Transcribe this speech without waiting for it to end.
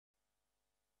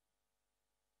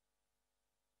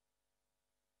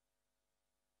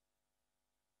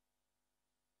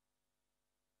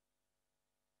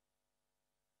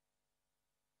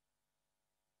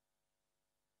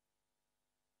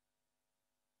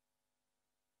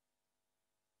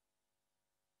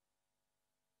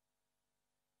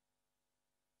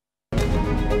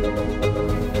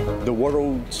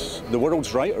the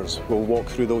world's writers will walk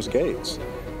through those gates.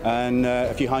 And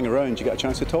if you hang around, you get a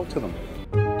chance to talk to them.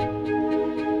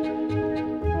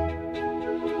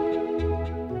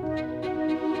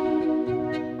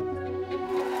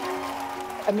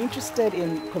 I'm interested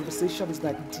in conversations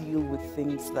that deal with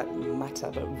things that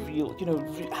matter, but real,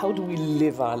 how do we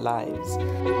live our lives?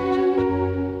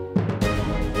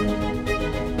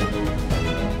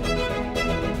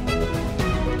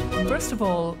 First of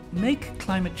all, make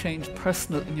climate change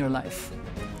personal in your life.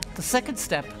 The second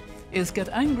step is get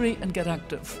angry and get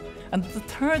active. And the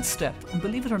third step, and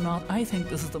believe it or not, I think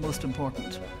this is the most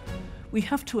important. We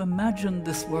have to imagine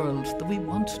this world that we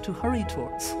want to hurry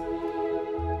towards.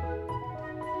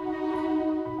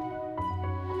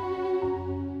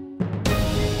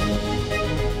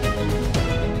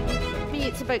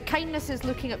 It's about kindness is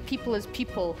looking at people as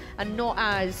people and not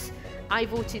as I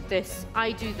voted this,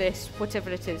 I do this, whatever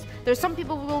it is. There are some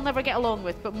people we will never get along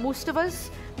with, but most of us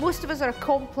are a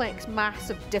complex mass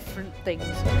of different things.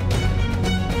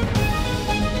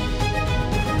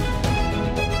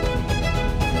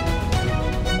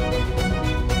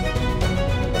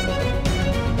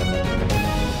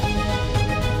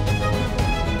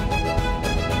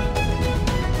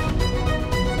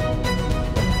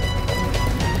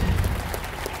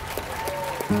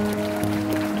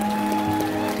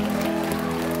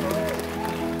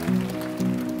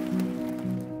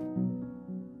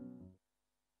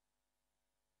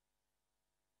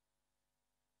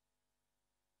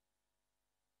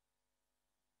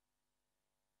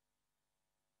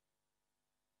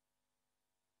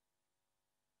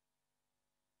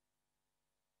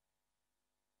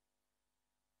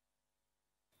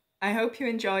 I hope you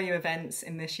enjoy your events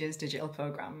in this year's digital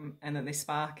programme and that they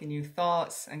spark in you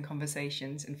thoughts and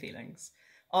conversations and feelings.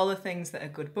 All the things that a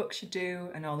good book should do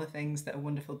and all the things that a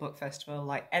wonderful book festival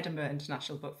like Edinburgh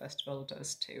International Book Festival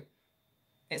does too.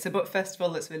 It's a book festival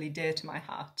that's really dear to my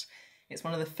heart. It's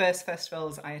one of the first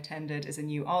festivals I attended as a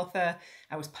new author.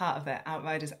 I was part of their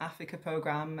Outriders Africa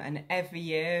programme, and every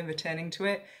year returning to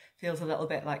it feels a little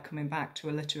bit like coming back to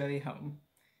a literary home.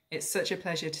 It's such a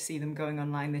pleasure to see them going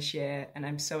online this year, and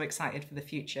I'm so excited for the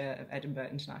future of Edinburgh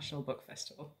International Book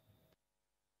Festival.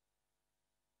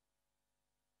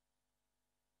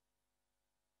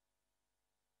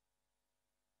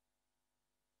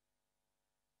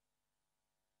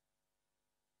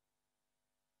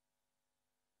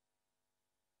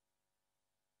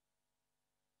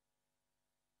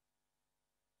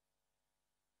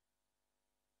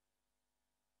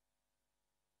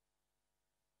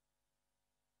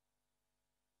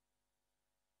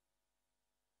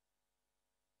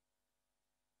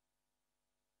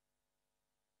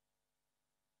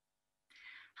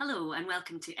 Hello and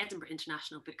welcome to Edinburgh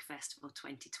International Book Festival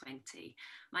 2020.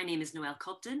 My name is Noëlle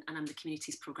Cobden and I'm the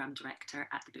Communities Programme Director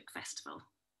at the Book Festival.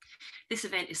 This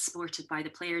event is supported by the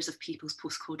players of People's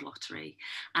Postcode Lottery,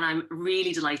 and I'm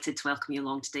really delighted to welcome you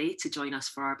along today to join us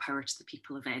for our Power to the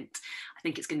People event. I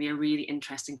think it's going to be a really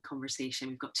interesting conversation.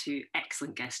 We've got two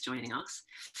excellent guests joining us.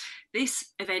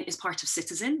 This event is part of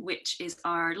Citizen, which is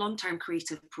our long-term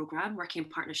creative programme working in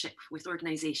partnership with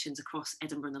organisations across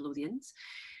Edinburgh and the Lothians.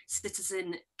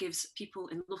 Citizen gives people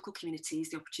in local communities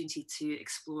the opportunity to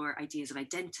explore ideas of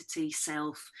identity,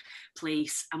 self,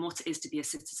 place, and what it is to be a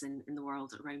citizen in the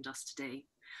world around us today.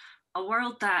 A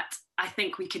world that I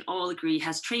think we can all agree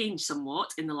has changed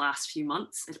somewhat in the last few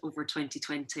months over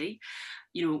 2020.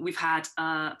 You know, we've had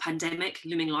a pandemic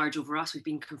looming large over us. We've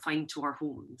been confined to our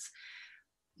homes.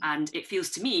 And it feels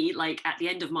to me like at the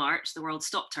end of March, the world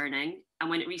stopped turning, and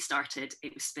when it restarted,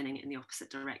 it was spinning in the opposite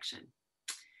direction.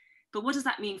 But what does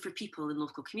that mean for people in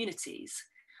local communities?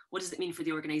 What does it mean for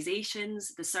the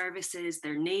organisations, the services,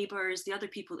 their neighbours, the other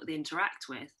people that they interact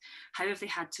with? How have they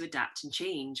had to adapt and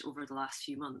change over the last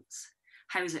few months?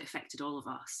 How has it affected all of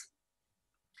us?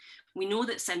 We know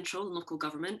that central and local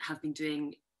government have been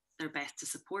doing their best to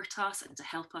support us and to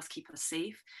help us keep us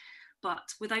safe.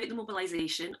 But without the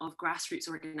mobilisation of grassroots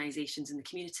organisations in the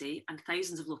community and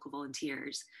thousands of local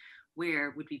volunteers,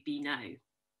 where would we be now?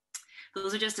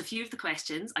 Those are just a few of the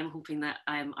questions I'm hoping that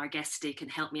our guests today can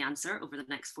help me answer over the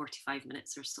next 45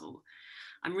 minutes or so.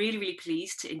 I'm really, really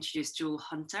pleased to introduce Joe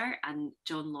Hunter and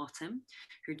John Loughton,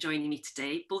 who are joining me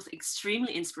today, both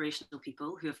extremely inspirational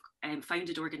people who have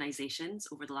founded organisations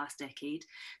over the last decade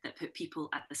that put people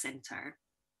at the centre.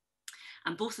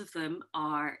 And both of them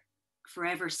are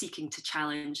forever seeking to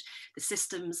challenge the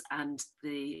systems and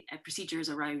the procedures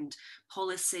around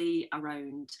policy,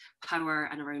 around power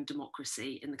and around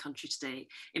democracy in the country today,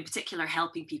 in particular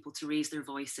helping people to raise their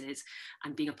voices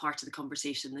and being a part of the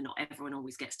conversation that not everyone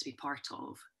always gets to be part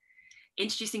of.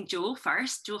 Introducing Jo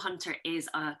first. Jo Hunter is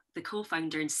the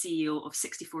co-founder and CEO of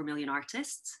 64 Million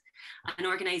Artists, an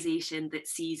organisation that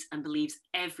sees and believes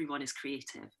everyone is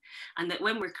creative, and that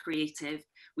when we're creative,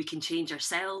 we can change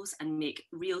ourselves and make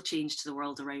real change to the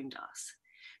world around us.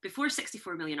 Before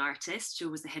 64 Million Artists, Jo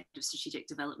was the head of strategic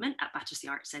development at Battersea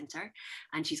Arts Centre,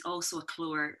 and she's also a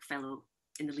Clower Fellow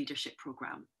in the leadership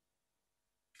programme.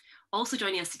 Also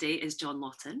joining us today is John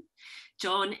Loughton.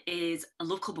 John is a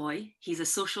local boy. He's a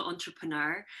social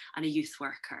entrepreneur and a youth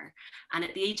worker. And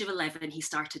at the age of 11, he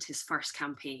started his first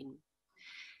campaign.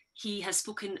 He has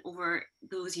spoken over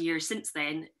those years since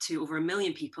then to over 1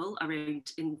 million people around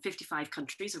in 55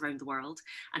 countries around the world,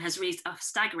 and has raised a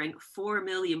staggering £4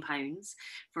 million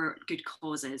for good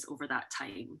causes over that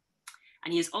time.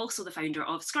 And he is also the founder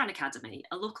of Scran Academy,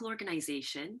 a local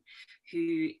organisation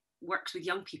who works with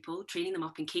young people, training them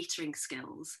up in catering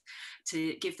skills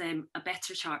to give them a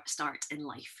better start in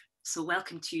life. So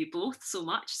welcome to you both so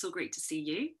much. So great to see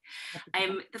you.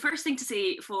 The first thing to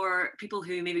say for people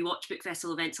who maybe watch book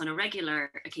festival events on a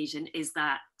regular occasion is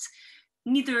that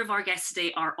neither of our guests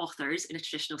today are authors in a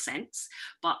traditional sense,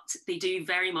 but they do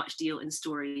very much deal in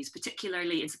stories,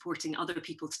 particularly in supporting other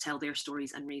people to tell their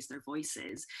stories and raise their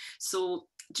voices. So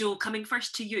Jo, coming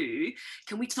first to you,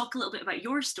 can we talk a little bit about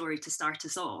your story to start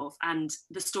us off, and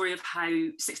the story of how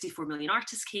 64 Million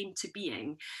Artists came to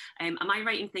being? Am I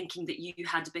right in thinking that you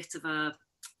had a bit of a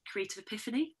creative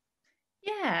epiphany?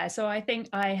 Yeah, so I think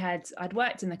I'd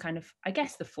worked in the kind of, I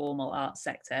guess, the formal arts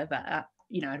sector, but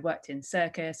you know, I'd worked in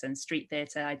circus and street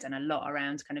theatre. I'd done a lot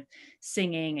around kind of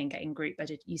singing and getting group. I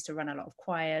used to run a lot of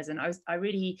choirs, and I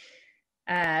really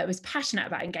was passionate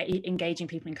about engaging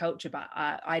people in culture, but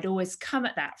I'd always come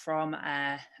at that from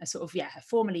a sort of, a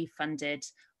formally funded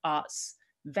arts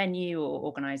venue or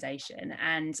organisation.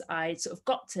 And I sort of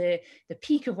got to the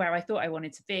peak of where I thought I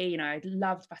wanted to be. You know, I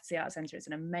loved Battersea Arts Centre. It's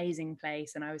an amazing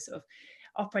place. And I was sort of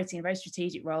operating a very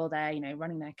strategic role there, you know,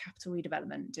 running their capital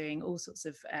redevelopment, doing all sorts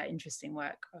of interesting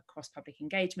work across public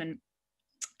engagement.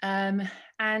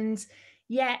 And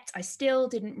yet I still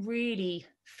didn't really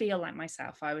feel like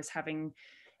myself. I was having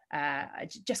I'd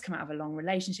just come out of a long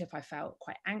relationship. I felt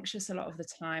quite anxious a lot of the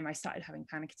time. I started having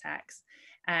panic attacks.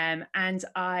 And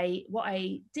what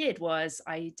I did was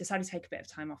I decided to take a bit of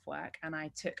time off work, and I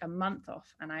took a month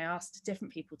off, and I asked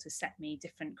different people to set me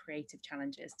different creative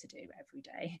challenges to do every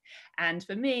day. And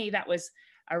for me, that was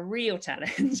a real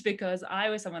challenge because I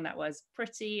was someone that was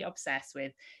pretty obsessed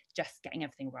with just getting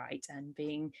everything right and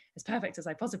being as perfect as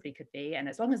I possibly could be. And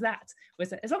as long as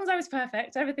I was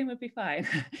perfect, everything would be fine.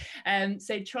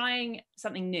 So trying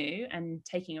something new and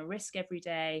taking a risk every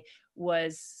day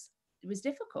was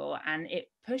difficult, and it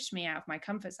pushed me out of my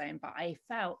comfort zone, but I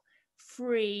felt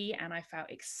free and I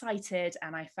felt excited,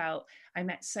 and I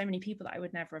met so many people that I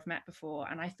would never have met before.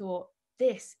 And I thought,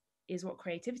 this is what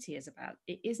creativity is about.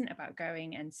 It isn't about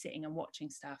going and sitting and watching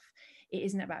stuff. It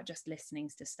isn't about just listening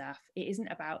to stuff. It isn't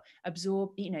about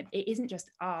it isn't just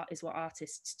art is what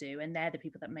artists do, and they're the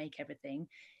people that make everything.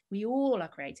 We all are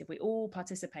creative. We all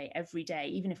participate every day,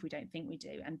 even if we don't think we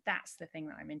do. And that's the thing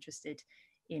that I'm interested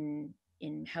in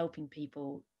helping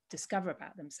people discover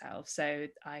about themselves. So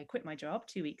I quit my job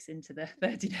 2 weeks into the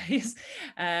 30 days,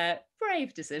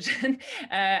 brave decision,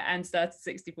 and started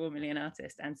 64 Million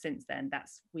Artists. And since then,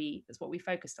 that's what we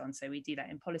focused on. So we do that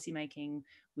in policy making.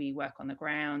 We work on the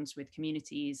ground with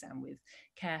communities and with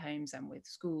care homes and with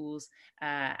schools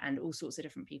and all sorts of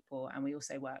different people. And we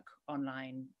also work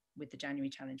online with the January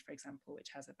Challenge, for example, which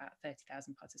has about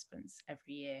 30,000 participants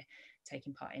every year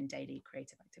taking part in daily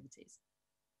creative activities.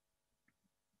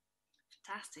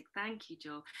 Fantastic, thank you,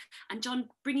 Jo. And John,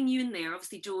 bringing you in there,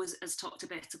 obviously Jo has talked a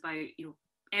bit about,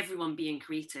 everyone being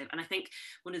creative, and I think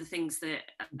one of the things that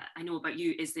I know about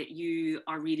you is that you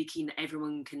are really keen that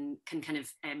everyone can kind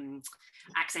of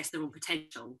access their own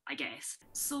potential, I guess.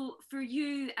 So for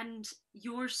you and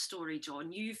your story,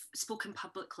 John, you've spoken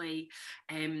publicly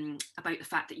about the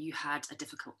fact that you had a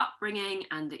difficult upbringing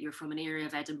and that you're from an area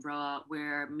of Edinburgh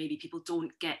where maybe people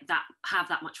don't have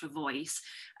that much of a voice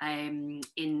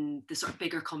in the sort of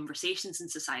bigger conversations in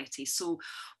society. So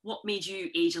what made you,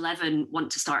 age 11,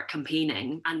 want to start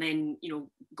campaigning, and then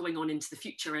going on into the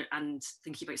future and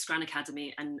thinking about Scran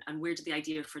Academy, and where did the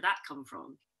idea for that come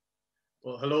from?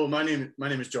 Well, hello, my name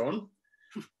is John.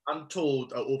 I'm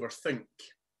told I overthink.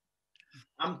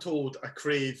 I'm told I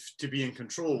crave to be in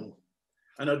control,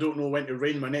 and I don't know when to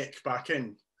rein my neck back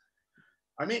in.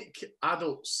 I make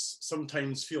adults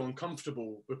sometimes feel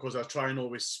uncomfortable because I try and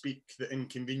always speak the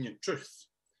inconvenient truth,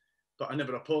 but I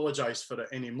never apologise for it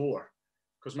anymore,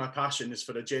 because my passion is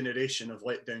for a generation of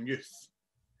let down youth.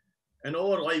 In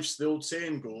all our lives, the old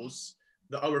saying goes,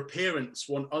 that our parents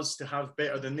want us to have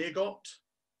better than they got.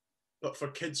 But for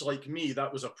kids like me,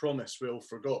 that was a promise we all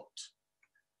forgot.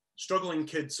 Struggling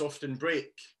kids often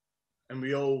break, and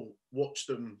we all watch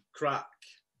them crack.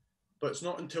 But it's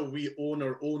not until we own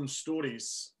our own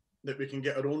stories that we can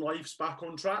get our own lives back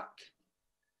on track.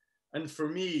 And for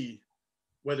me,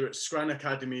 whether it's Scran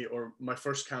Academy or my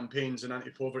first campaigns in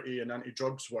anti-poverty and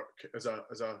anti-drugs work as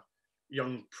a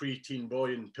young pre-teen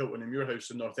boy in Pilton and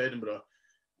Muirhouse in North Edinburgh,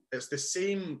 it's the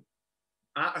same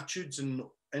attitudes and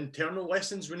internal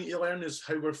lessons we need to learn as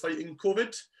how we're fighting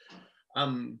COVID.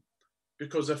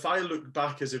 Because if I look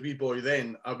back as a wee boy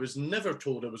then, I was never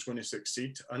told I was going to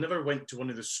succeed. I never went to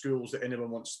one of the schools that anyone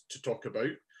wants to talk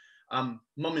about.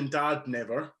 Mum and dad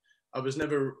never. I was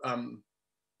never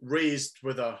raised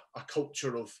with a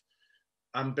culture of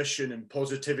ambition and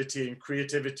positivity and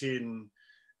creativity and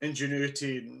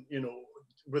ingenuity, and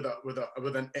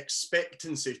with an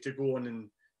expectancy to go on and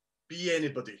be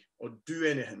anybody or do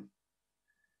anything.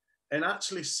 And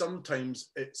actually,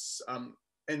 sometimes it's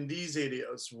in these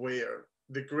areas where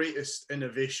the greatest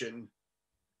innovation,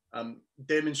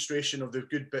 demonstration of the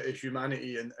good bit of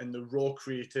humanity and the raw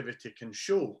creativity can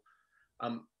show.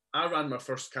 I ran my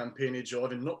first campaign age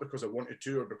 11, not because I wanted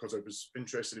to or because I was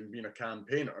interested in being a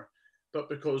campaigner, but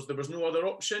because there was no other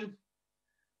option.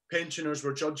 Pensioners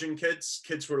were judging kids,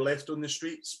 kids were left on the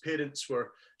streets, parents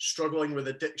were struggling with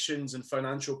addictions and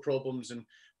financial problems and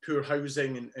poor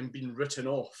housing and being written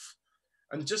off.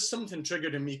 And just something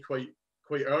triggered in me quite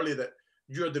early that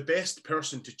you're the best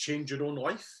person to change your own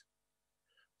life.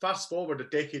 Fast forward a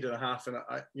decade and a half, and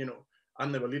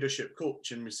I'm now a leadership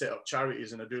coach, and we set up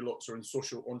charities, and I do lots around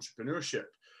social entrepreneurship.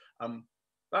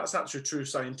 That's actually true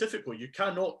scientifically. You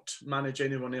cannot manage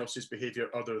anyone else's behaviour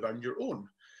other than your own.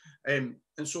 And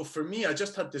so for me, I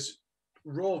just had this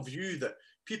raw view that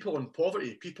people in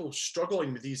poverty, people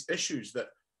struggling with these issues that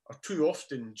are too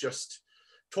often just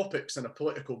topics in a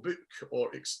political book or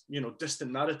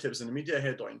distant narratives in a media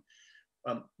headline,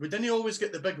 we didn't always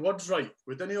get the big words right.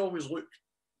 We didn't always look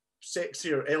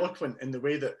sexy or eloquent in the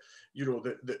way that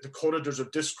the corridors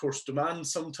of discourse demand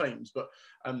sometimes. But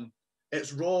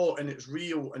it's raw and it's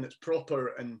real and it's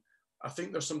proper, and I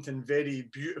think there's something very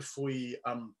beautifully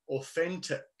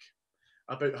authentic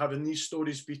about having these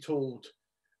stories be told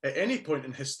at any point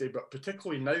in history, but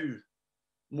particularly now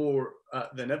more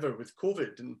than ever with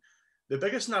COVID. And the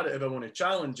biggest narrative I want to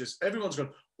challenge is everyone's going,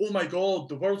 oh my God,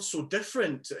 the world's so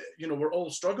different. We're all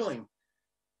struggling.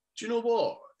 Do you know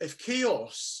what? If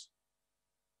chaos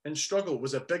and struggle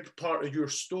was a big part of your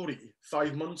story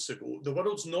 5 months ago, the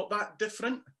world's not that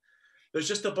different. There's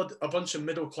just a bunch of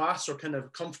middle class or kind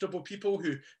of comfortable people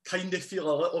who kind of feel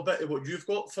a little bit of what you've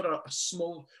got for a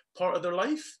small part of their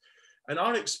life. And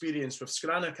our experience with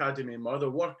Scran Academy and my other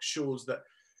work shows that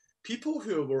people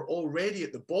who were already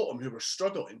at the bottom, who were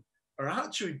struggling, are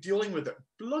actually dealing with it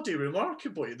bloody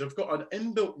remarkably. They've got an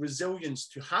inbuilt resilience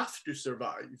to have to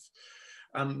survive.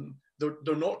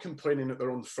 They're not complaining that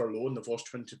they're on furlough and they've lost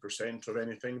 20% or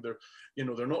anything.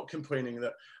 They're not complaining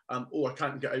that I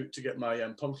can't get out to get my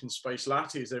pumpkin spice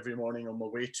lattes every morning on my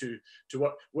way to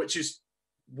work, which is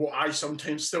what I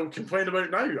sometimes still complain about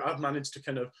now. I've managed to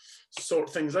kind of sort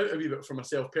things out a wee bit for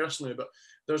myself personally, but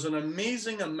there's an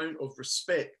amazing amount of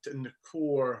respect in the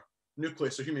core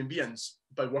nucleus of human beings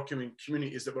by working in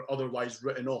communities that were otherwise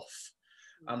written off.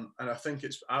 And I think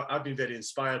I've been very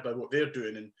inspired by what they're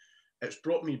doing, and it's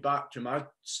brought me back to my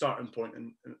starting point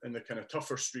in the kind of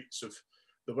tougher streets of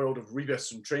the world of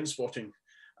rebus and train spotting,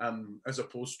 as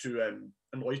opposed to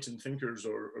enlightened thinkers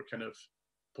or kind of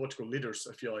political leaders,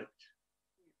 if you like.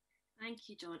 Thank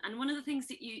you, John. And one of the things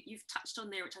that you've touched on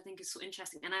there, which I think is so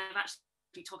interesting, and I've actually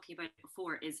been talking about it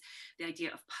before, is the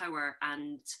idea of power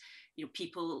and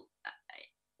people.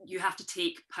 You have to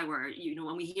take power,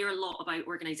 and we hear a lot about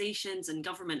organizations and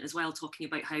government as well talking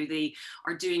about how they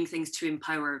are doing things to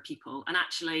empower people, and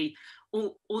actually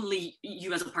only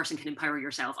you as a person can empower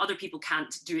yourself. Other people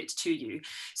can't do it to you.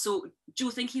 So Joe,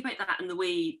 thinking about that and the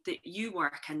way that you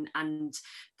work and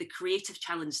the creative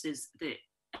challenges that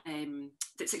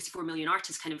 64 Million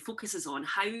Artists kind of focuses on,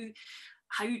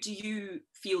 how do you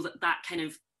feel that kind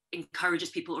of encourages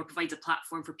people or provides a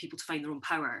platform for people to find their own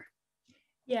power?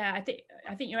 Yeah, I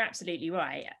think you're absolutely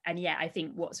right. And yeah, I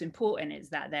think what's important is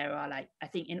that there are I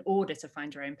think in order to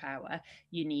find your own power,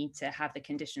 you need to have the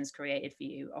conditions created for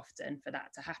you often for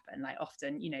that to happen.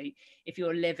 Often, if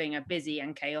you're living a busy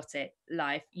and chaotic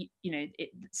life,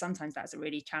 sometimes that's a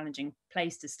really challenging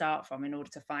place to start from in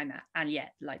order to find that. And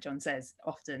yet, like John says,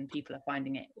 often people are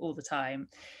finding it all the time.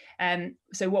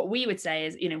 So what we would say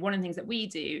is, one of the things that we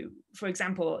do, for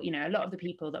example, a lot of the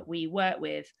people that we work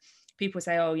with, people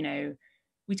say, oh,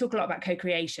 we talk a lot about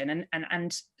co-creation,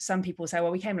 and some people say,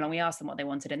 well, we came along, we asked them what they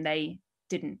wanted, and they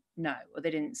didn't know, or they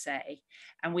didn't say.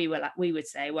 And we would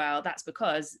say, well, that's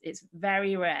because it's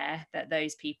very rare that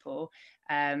those people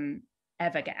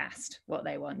ever get asked what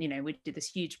they want. You know, we did this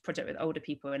huge project with older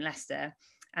people in Leicester,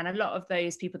 and a lot of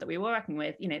those people that we were working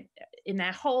with, you know, in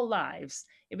their whole lives,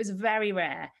 it was very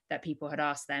rare that people had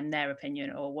asked them their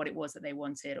opinion or what it was that they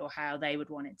wanted or how they would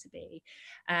want it to be.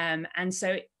 And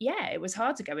so, yeah, it was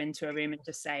hard to go into a room and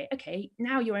just say, okay,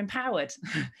 now you're empowered.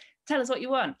 Tell us what you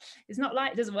want. It's not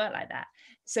like, it doesn't work like that.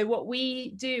 So what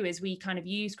we do is we kind of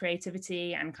use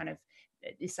creativity and kind of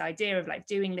this idea of like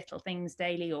doing little things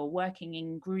daily or working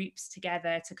in groups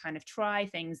together to kind of try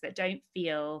things that don't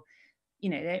feel, you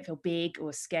know, they don't feel big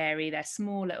or scary. They're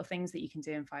small little things that you can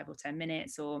do in 5 or 10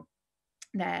 minutes, or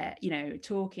they're, you know,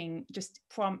 talking, just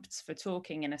prompts for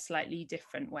talking in a slightly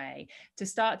different way to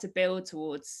start to build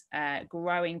towards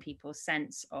growing people's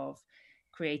sense of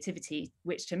creativity,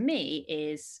 which to me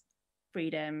is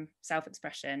freedom,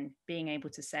 self-expression, being able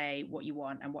to say what you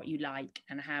want and what you like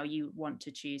and how you want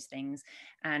to choose things,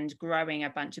 and growing a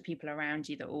bunch of people around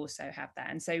you that also have that.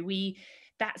 And so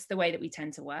that's the way that we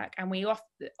tend to work. And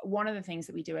one of the things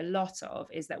that we do a lot of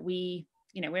is that we,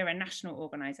 you know, we're a national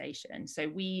organization, so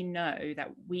we know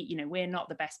that we're not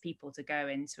the best people to go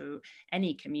into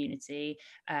any community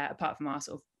apart from our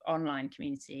sort of online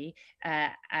community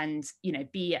and, you know,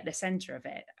 be at the center of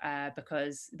it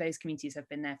because those communities have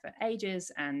been there for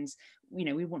ages, and, you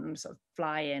know, we want them to sort of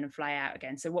fly in and fly out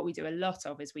again. So what we do a lot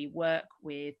of is we work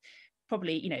with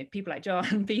probably, you know, people like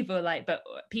John, but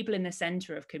people in the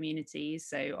center of communities.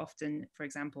 So often, for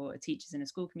example, teachers in a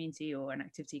school community, or an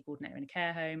activity coordinator in a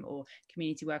care home, or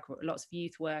community worker, lots of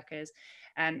youth workers.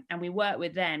 And we work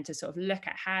with them to sort of look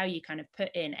at how you kind of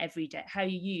put in how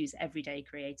you use everyday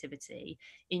creativity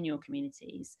in your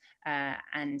communities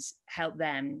and help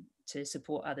them to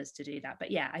support others to do that.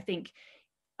 But yeah, I think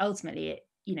ultimately,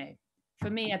 you know, for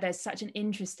me, there's such an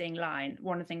interesting line.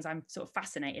 One of the things I'm sort of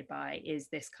fascinated by is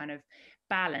this kind of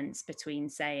balance between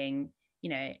saying,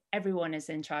 you know, everyone is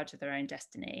in charge of their own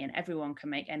destiny and everyone can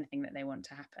make anything that they want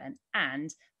to happen.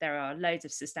 And there are loads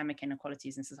of systemic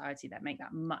inequalities in society that make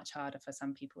that much harder for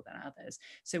some people than others.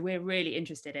 So we're really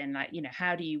interested in, like, you know,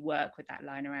 how do you work with that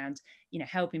line around, you know,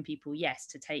 helping people, yes,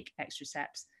 to take extra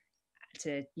steps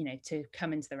to, you know, to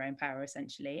come into their own power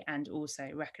essentially, and also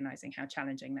recognizing how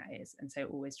challenging that is, and so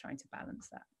always trying to balance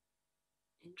that.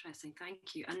 Interesting,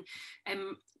 thank you.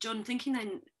 And John, thinking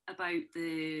then about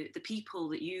the people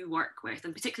that you work with,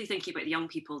 and particularly thinking about the young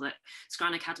people that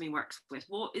Scran Academy works with,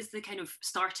 what is the kind of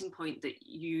starting point that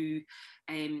you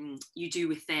do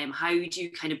with them? How do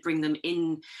you kind of bring them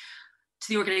in to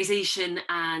the organisation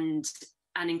and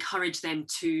encourage them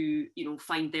to, you know,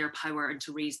 find their power and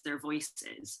to raise their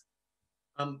voices?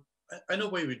 In a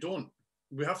way, we don't.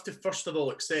 We have to first of all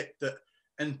accept that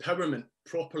empowerment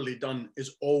properly done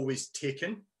is always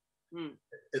taken.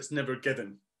 It's never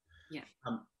given. Yeah.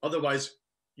 Otherwise,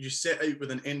 you set out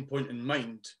with an end point in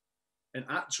mind, and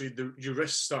actually you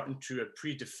risk starting to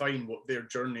predefine what their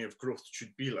journey of growth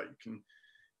should be like. And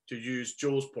to use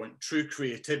Joel's point, true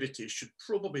creativity should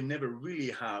probably never really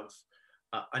have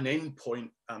an end point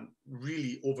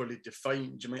really overly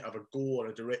defined. You might have a goal or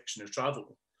a direction of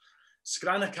travel.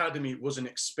 Scran Academy was an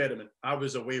experiment. I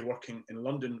was away working in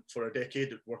London for a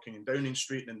decade, working in Downing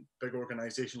Street and big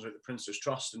organisations like the Prince's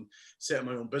Trust, and set up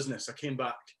my own business. I came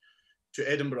back to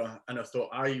Edinburgh and I thought,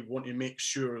 I want to make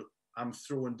sure I'm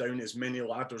throwing down as many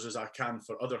ladders as I can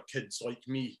for other kids like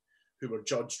me who were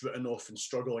judged, written off and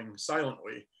struggling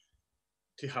silently,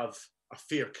 to have a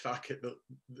fair crack at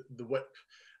the whip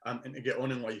and to get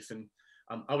on in life. And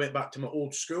I went back to my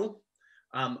old school.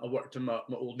 I worked in my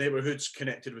old neighbourhoods,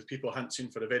 connected with people I hadn't seen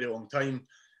for a very long time.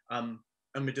 And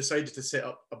we decided to set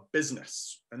up a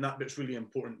business. And that bit's really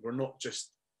important. We're not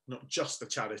just a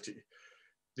charity.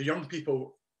 The young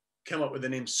people came up with the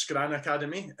name Scran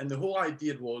Academy. And the whole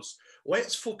idea was,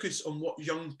 let's focus on what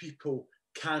young people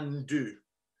can do,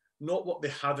 not what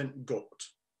they haven't got.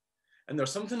 And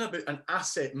there's something about an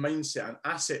asset mindset, an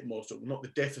asset model, not the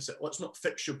deficit. Let's not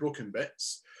fix your broken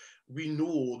bits. We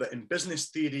know that in business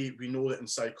theory, we know that in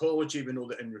psychology, we know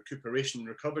that in recuperation and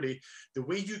recovery, the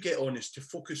way you get on is to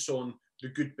focus on the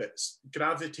good bits,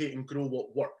 gravitate and grow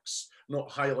what works,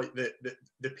 not highlight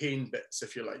the pain bits,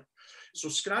 if you like. So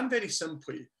Scran, very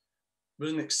simply,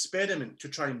 was an experiment to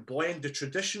try and blend the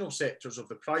traditional sectors of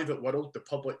the private world, the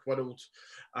public world,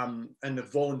 and the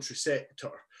voluntary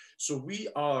sector. So we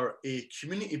are a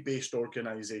community-based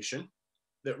organisation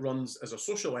that runs as a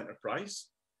social enterprise,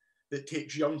 that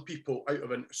takes young people out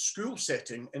of a school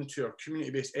setting into a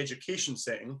community-based education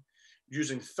setting,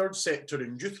 using third sector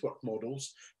and youth work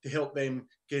models to help them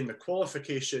gain the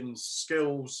qualifications,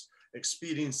 skills,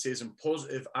 experiences, and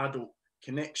positive adult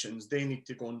connections they need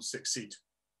to go and succeed.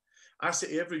 I say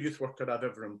to every youth worker I've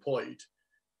ever employed,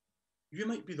 you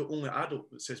might be the only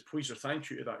adult that says please or thank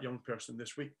you to that young person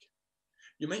this week.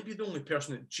 You might be the only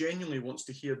person that genuinely wants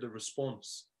to hear the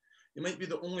response. You might be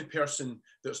the only person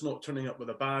that's not turning up with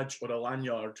a badge or a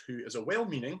lanyard who is a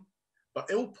well-meaning but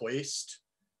ill-placed,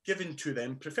 given to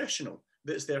them professional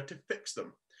that's there to fix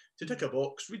them, to tick a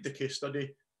box, read the case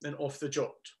study, then off the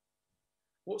jot.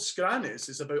 What Scran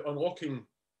is about unlocking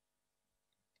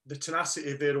the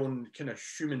tenacity of their own kind of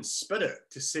human spirit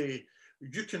to say,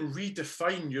 you can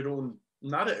redefine your own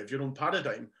narrative, your own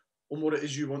paradigm on what it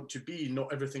is you want to be,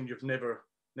 not everything you've never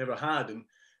had. And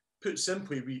put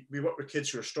simply, we work with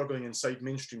kids who are struggling inside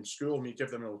mainstream school, and we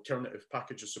give them an alternative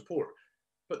package of support.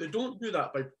 But they don't do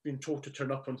that by being told to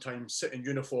turn up on time, sit in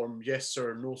uniform, yes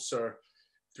sir, no sir,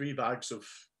 3 bags of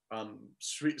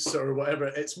sweets or whatever.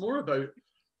 It's more about,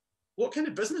 what kind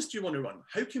of business do you want to run?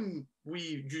 How can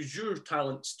we use your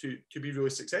talents to be really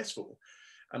successful?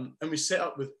 And we set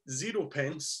up with 0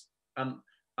 pence.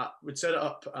 We'd set it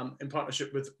up in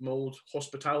partnership with my old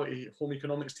hospitality home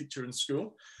economics teacher in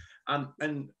school.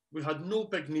 And we had no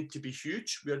big need to be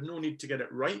huge. We had no need to get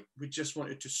it right. We just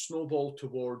wanted to snowball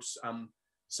towards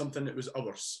something that was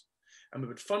ours. And we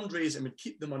would fundraise and we'd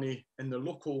keep the money in the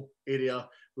local area.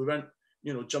 We weren't,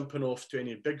 jumping off to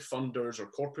any big funders or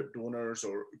corporate donors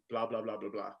or blah, blah, blah, blah,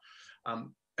 blah.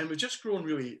 And we've just grown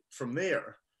really from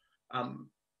there.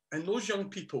 And those young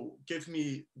people give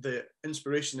me the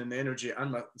inspiration and the energy,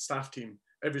 and my staff team,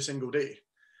 every single day.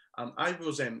 I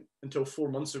was, until 4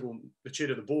 months ago, the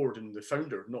chair of the board and the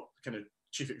founder, not kind of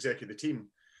chief executive of the team.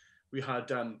 We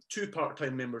had 2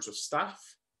 part-time members of staff.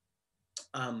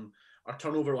 Our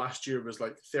turnover last year was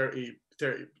like 30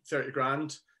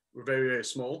 grand. We're very, very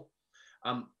small.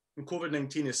 And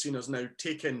COVID-19 has seen us now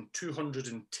take in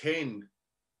 210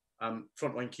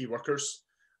 frontline key workers.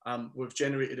 We've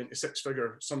generated into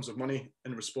 6-figure sums of money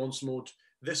in response mode.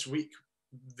 This week,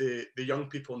 the young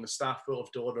people and the staff will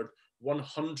have delivered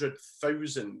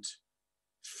 100,000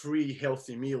 free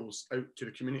healthy meals out to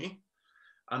the community.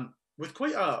 With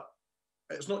quite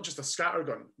it's not just a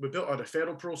scattergun. We built a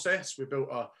referral process. We built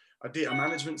a data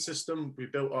management system. We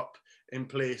built up in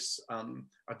place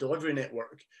a delivery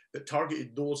network that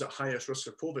targeted those at highest risk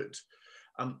of COVID.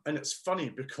 And it's funny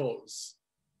because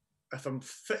if I'm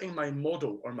fitting my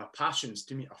model or my passions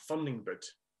to meet a funding bid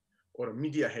or a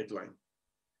media headline,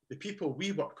 the people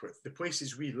we work with, the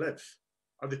places we live,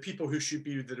 are the people who should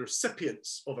be the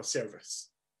recipients of a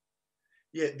service.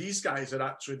 Yet these guys are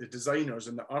actually the designers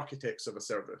and the architects of a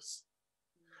service.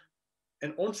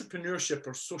 In entrepreneurship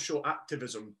or social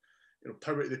activism,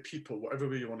 power to the people, whatever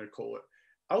way you want to call it,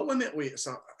 ultimately,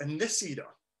 in this era,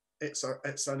 it's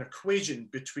an equation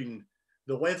between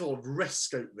the level of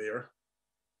risk out there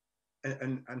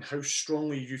and how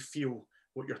strongly you feel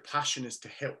what your passion is to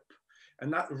help.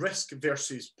 And that risk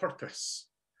versus purpose.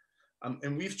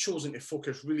 And we've chosen to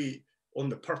focus really on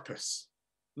the purpose,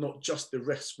 not just the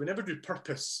risk. We never do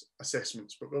purpose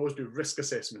assessments, but we always do risk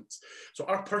assessments. So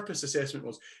our purpose assessment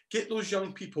was get those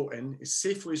young people in as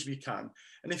safely as we can.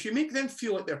 And if you make them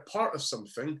feel like they're part of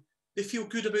something, they feel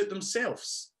good about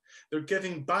themselves. They're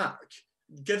giving back.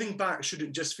 Giving back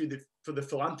shouldn't just be for the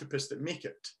philanthropists that make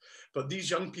it, but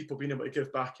these young people being able to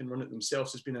give back and run it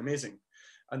themselves has been amazing.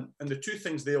 And the 2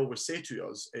 things they always say to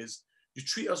us is, you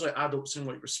treat us like adults and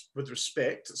with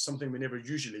respect. It's something we never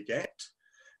usually get.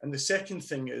 And the second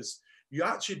thing is, you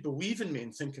actually believe in me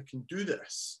and think I can do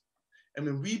this. And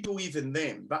when we believe in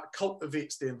them, that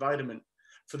cultivates the environment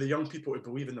for the young people to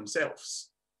believe in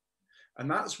themselves. And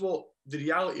that's what the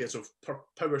reality is of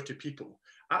power to people.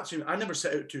 Actually, I never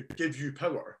set out to give you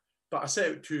power, but I set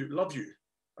out to love you.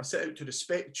 I set out to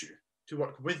respect you, to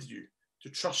work with you, to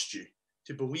trust you,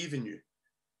 to believe in you.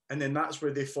 And then that's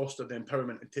where they foster the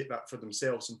empowerment and take that for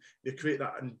themselves. And they create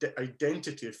that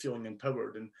identity of feeling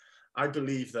empowered. And I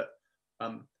believe that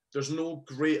there's no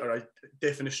greater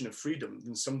definition of freedom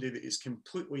than somebody that is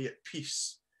completely at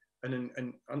peace and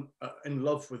in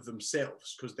love with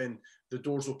themselves, because then the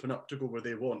doors open up to go where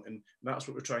they want. And that's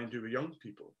what we're trying to do with young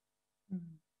people.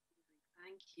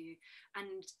 Thank you.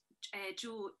 And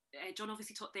John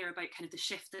obviously talked there about kind of the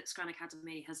shift that Scran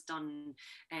Academy has done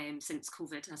since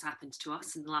COVID has happened to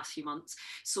us in the last few months.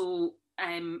 So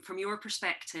from your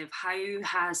perspective, how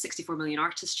has 64 Million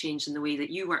Artists changed in the way that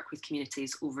you work with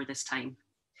communities over this time?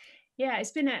 Yeah,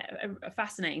 it's been a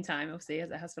fascinating time, obviously,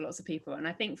 as it has for lots of people. And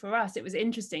I think for us, it was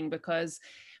interesting because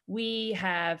we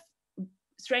have,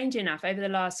 strangely enough, over the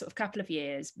last sort of couple of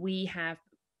years, we've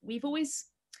always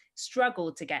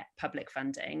struggled to get public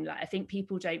funding. Like, I think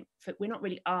people we're not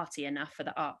really arty enough for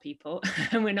the art people,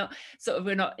 and we're not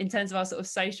in terms of our sort of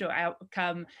social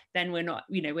outcome, then we're not,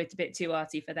 we're a bit too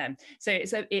arty for them. So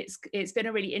it's been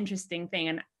a really interesting thing,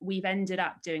 and we've ended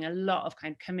up doing a lot of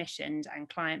kind of commissioned and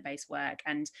client-based work,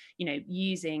 and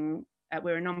using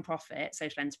we're a non-profit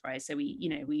social enterprise, so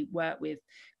we work with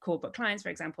corporate clients, for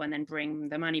example, and then bring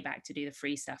the money back to do the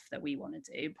free stuff that we want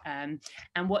to do. And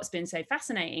what's been so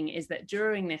fascinating is that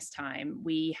during this time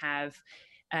we've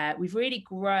really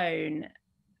grown.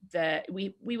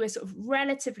 We were sort of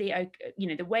relatively,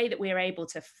 the way that we were able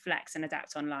to flex and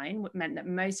adapt online meant that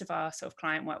most of our sort of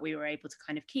client work we were able to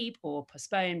kind of keep or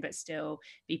postpone, but still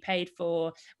be paid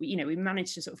for. We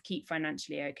managed to sort of keep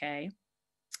financially okay.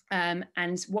 And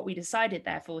what we decided,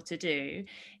 therefore, to do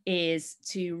is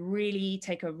to really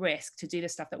take a risk to do the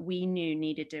stuff that we knew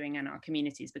needed doing in our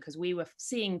communities, because we were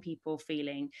seeing people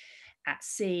feeling at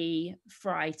sea,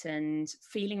 frightened,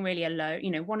 feeling really alone.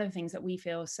 One of the things that we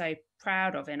feel so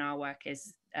proud of in our work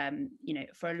is,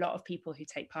 for a lot of people who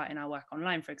take part in our work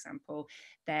online, for example,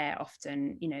 they're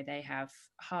often, they have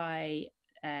high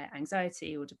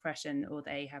anxiety or depression, or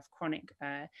they have chronic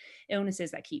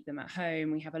illnesses that keep them at home.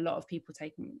 We have a lot of people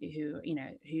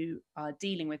who are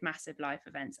dealing with massive life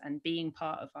events, and being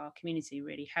part of our community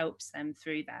really helps them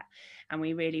through that. And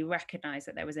we really recognized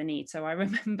that there was a need. So I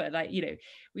remember,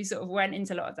 we sort of went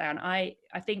into lockdown. I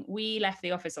think we left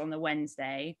the office on the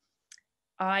Wednesday.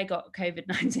 I got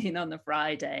COVID-19 on the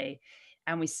Friday.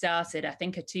 And we started, I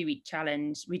think, a 2-week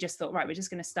challenge. We just thought, right, we're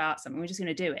just going to start something. We're just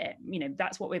going to do it.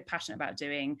 That's what we're passionate about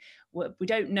doing. We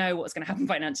don't know what's going to happen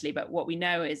financially, but what we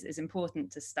know is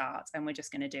important to start, and we're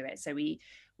just going to do it. So we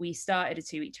started a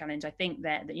 2-week challenge. I think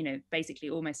that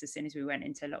basically almost as soon as we went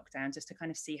into lockdown, just to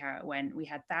kind of see how it went. We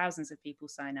had thousands of people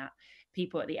sign up.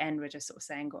 People at the end were just sort of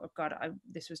saying, God,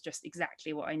 this was just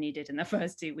exactly what I needed in the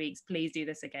first 2 weeks. Please do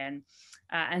this again.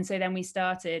 And so then we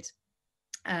started.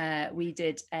 We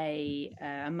did a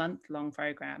month-long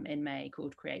program in May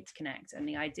called Create to Connect, and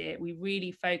the idea, we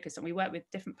really focused on, we work with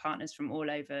different partners from all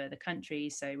over the country.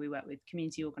 So we work with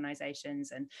community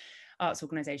organisations and arts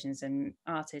organisations and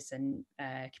artists and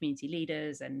community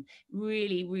leaders, and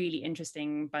really, really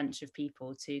interesting bunch of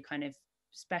people to kind of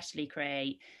specially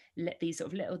create these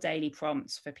sort of little daily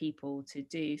prompts for people to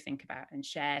do, think about and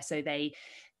share. So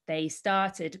they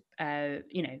started,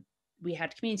 we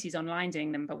had communities online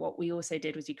doing them, but what we also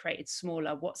did was we created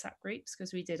smaller WhatsApp groups,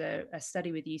 because we did a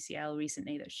study with UCL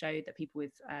recently that showed that people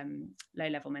with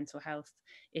low-level mental health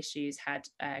issues had,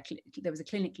 there was a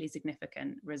clinically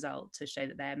significant result to show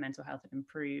that their mental health had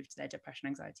improved, their depression,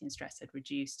 anxiety and stress had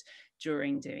reduced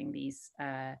during doing these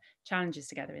challenges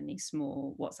together in these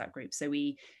small WhatsApp groups. So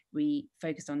we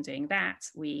focused on doing that.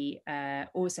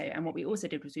 What we also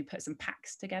did was we put some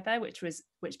packs together,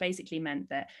 which basically meant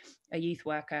that a youth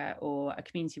worker or a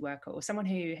community worker or someone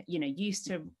who used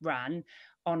to run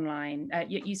online,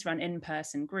 used to run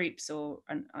in-person groups or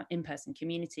an in-person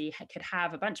community could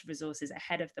have a bunch of resources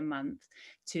ahead of the month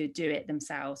to do it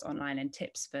themselves online, and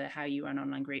tips for how you run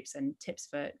online groups, and tips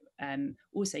for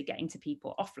also getting to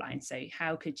people offline. So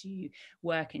how could you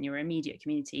work in your immediate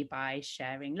community by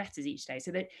sharing letters each day?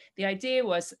 So that the idea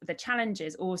was the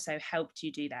challenges also helped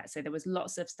you do that. So there was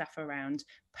lots of stuff around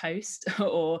post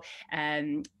or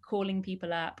calling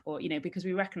people up, or because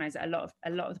we recognize that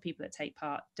a lot of the people that take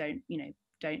part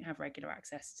don't have regular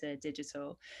access to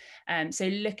digital. So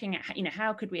looking at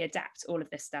how could we adapt all of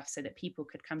this stuff so that people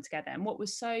could come together. And what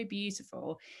was so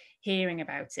beautiful hearing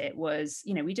about it was,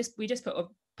 we just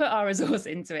put our resource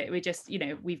into it. We just,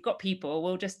 we've got people,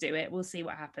 we'll just do it, we'll see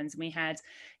what happens. And we had,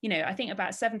 I think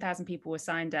about 7,000 people were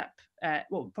signed up,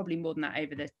 well, probably more than that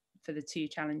for the 2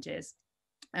 challenges.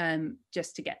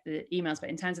 Just to get the emails, but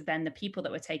in terms of then the people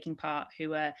that were taking part who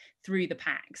were through the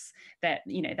packs, that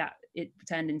that it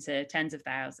turned into tens of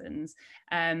thousands,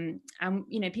 and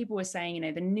people were saying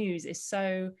the news is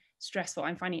so stressful,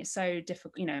 I'm finding it so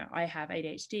difficult, I have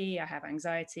ADHD, I have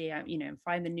anxiety, I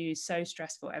find the news so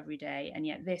stressful every day, and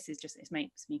yet this is just, it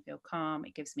makes me feel calm,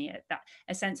 it gives me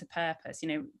a sense of purpose,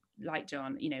 like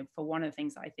John, for one of the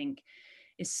things that I think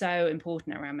is so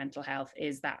important around mental health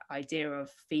is that idea of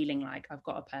feeling like I've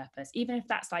got a purpose, even if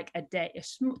that's like a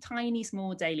tiny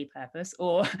small daily purpose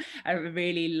or a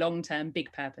really long-term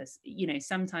big purpose.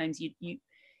 Sometimes you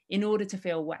in order to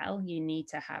feel well, you need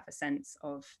to have a sense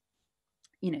of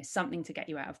something to get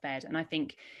you out of bed. And I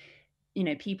think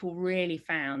people really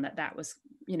found that was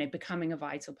becoming a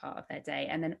vital part of their day.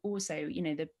 And then also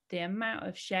the amount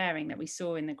of sharing that we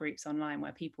saw in the groups online,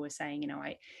 where people were saying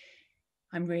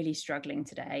I'm really struggling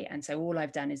today, and so all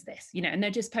I've done is this, you know, and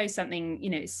they'll just post something, you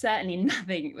know, certainly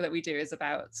nothing that we do is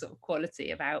about sort of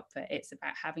quality of output. It's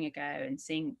about having a go and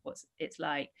seeing what it's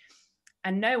like.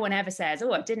 And no one ever says,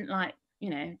 oh, I didn't like, you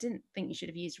know, didn't think you should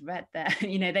have used red there.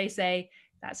 You know, they say,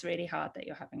 that's really hard that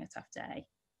you're having a tough day.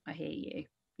 I hear you.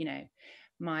 You know,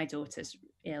 my daughter's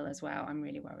ill as well. I'm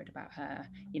really worried about her.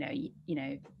 You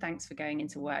know, thanks for going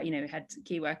into work. You know, we had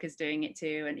key workers doing it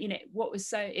too. And, you know,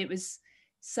 it was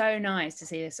so nice to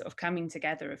see this sort of coming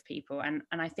together of people. And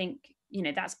I think, you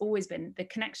know, that's always been, the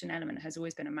connection element has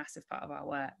always been a massive part of our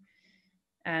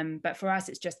work. But for us,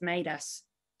 it's just made us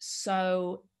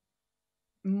so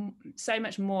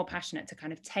much more passionate to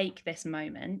kind of take this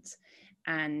moment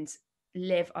and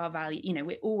live our value. You know,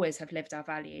 we always have lived our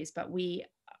values, but we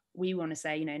want to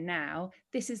say, you know, now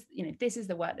this is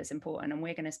the work that's important, and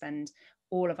we're going to spend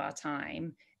all of our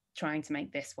time trying to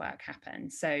make this work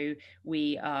happen. So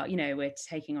we are, you know, we're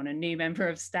taking on a new member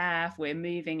of staff. We're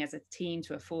moving as a team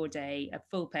to a full pay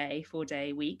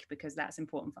 4-day week, because that's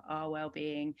important for our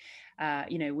well-being.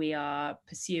 You know, we are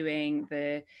pursuing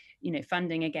the, you know,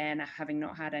 funding again, having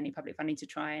not had any public funding, to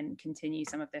try and continue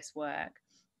some of this work,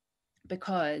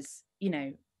 because, you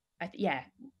know,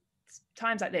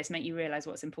 times like this make you realize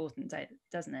what's important,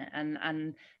 doesn't it?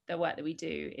 And the work that we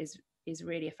do is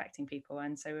really affecting people,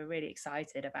 and so we're really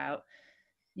excited about,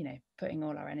 you know, putting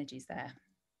all our energies there.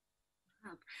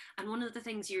 And one of the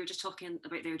things you were just talking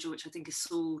about there, Jo, which I think is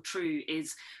so true,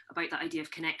 is about that idea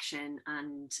of connection,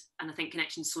 and I think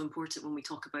connection is so important when we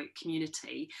talk about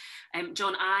community.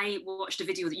 John, I watched a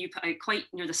video that you put out quite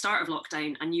near the start of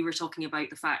lockdown, and you were talking about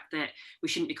the fact that we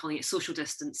shouldn't be calling it social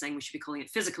distancing, we should be calling it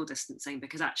physical distancing,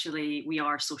 because actually we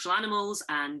are social animals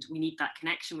and we need that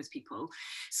connection with people.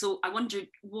 So I wondered,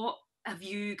 what have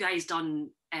you guys done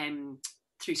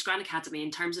through Scran Academy in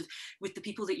terms of with the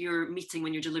people that you're meeting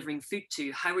when you're delivering food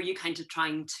to? How are you kind of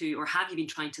trying to, or have you been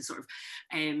trying to sort of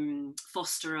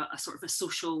foster a sort of a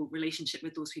social relationship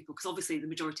with those people? Because obviously the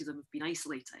majority of them have been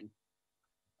isolating.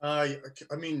 I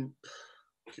mean,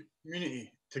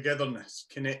 community, togetherness,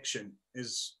 connection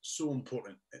is so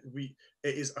important. It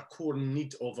is a core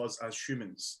need of us as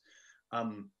humans. I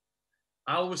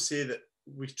always say that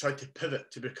we try to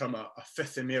pivot to become a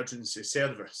fifth emergency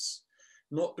service,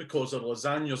 not because our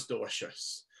lasagna's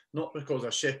delicious, not because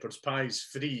our shepherd's pie's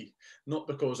free, not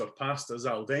because our pasta's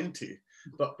al dente,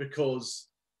 but because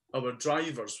our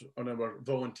drivers and our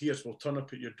volunteers will turn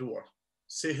up at your door,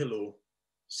 say hello,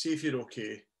 see if you're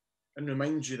okay, and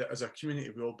remind you that as a community,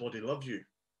 we all bloody love you.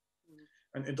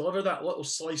 And to deliver that little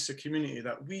slice of community,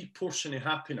 that wee portion of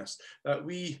happiness, that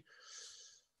wee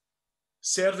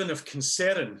serving of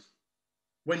concern,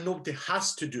 when nobody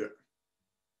has to do it,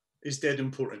 is dead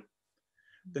important.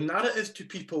 The narrative to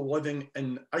people living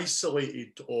in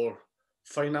isolated or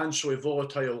financially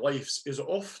volatile lives is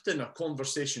often a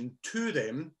conversation to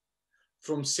them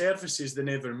from services they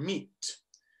never meet,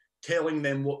 telling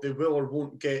them what they will or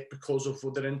won't get because of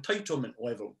their entitlement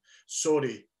level.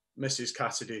 Sorry, Mrs.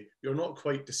 Cassidy, you're not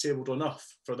quite disabled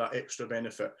enough for that extra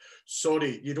benefit.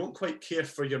 Sorry, you don't quite care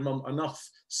for your mum enough,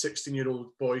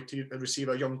 16-year-old boy, to receive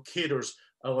a young carer's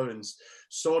allowance.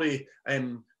 Sorry,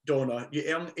 Donna, you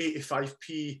earn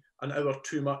 85p an hour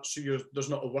too much, so there's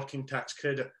not a working tax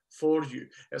credit for you.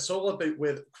 It's all about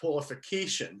with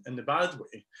qualification in the bad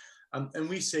way. And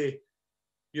we say,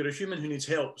 you're a human who needs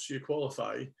help, so you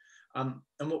qualify. And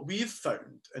what we've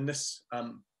found in this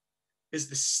is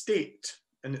the state,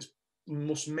 in its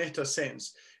most meta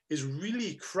sense, is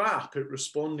really crap at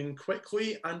responding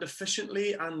quickly and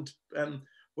efficiently and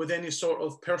with any sort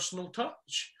of personal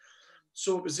touch.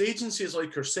 So it was agencies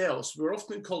like ourselves, we're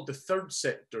often called the third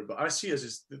sector, but I see us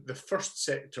as the first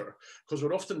sector, because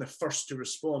we're often the first to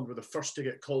respond. We're the first to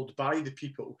get called by the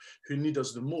people who need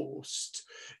us the most,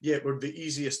 yet we're the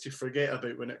easiest to forget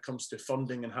about when it comes to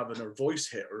funding and having our voice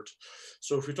heard.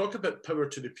 So if we talk about power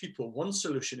to the people, one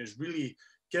solution is really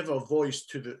give a voice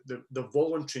to the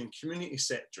voluntary and community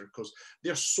sector, because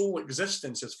their sole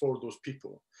existence is for those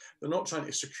people. They're not trying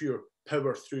to secure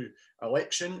power through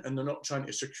election, and they're not trying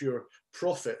to secure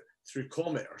profit through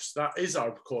commerce. That is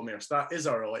our commerce, that is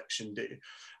our election day.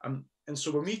 And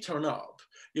so when we turn up,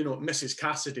 you know, Mrs.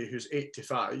 Cassidy, who's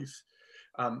 85,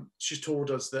 she's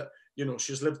told us that, you know,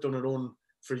 she's lived on her own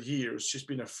for years. She's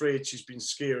been afraid, she's been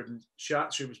scared, and she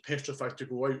actually was petrified to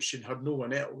go out. She had no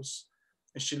one else.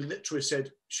 And she literally said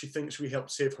she thinks we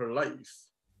helped save her life.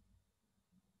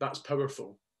 That's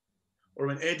powerful. Or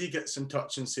when Eddie gets in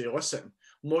touch and say, listen,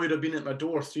 Moira been at my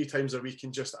door 3 times a week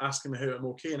and just asking me how I'm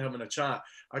okay and having a chat,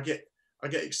 I get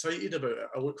excited about it.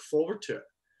 I look forward to it.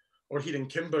 Or hearing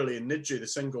Kimberly in Nidju, the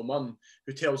single mum,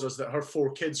 who tells us that her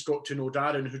 4 kids got to know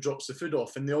Darren, who drops the food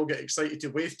off, and they all get excited to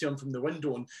wave to him from the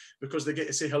window, and because they get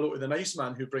to say hello to the nice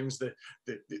man who brings the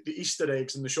Easter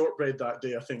eggs and the shortbread that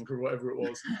day, I think, or whatever it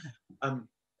was.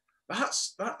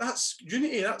 That's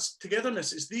unity, that's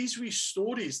togetherness. It's these wee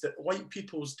stories that light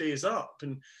people's days up.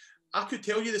 And I could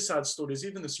tell you the sad stories.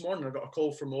 Even this morning, I got a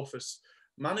call from office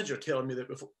manager telling me that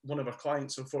one of our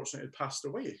clients unfortunately had passed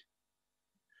away.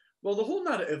 Well, the whole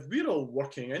narrative we're all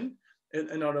working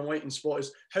in our enlightened spot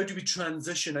is, how do we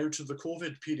transition out of the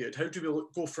COVID period? How do we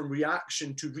go from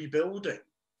reaction to rebuilding?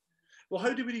 Well,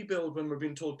 how do we rebuild when we're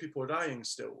being told people are dying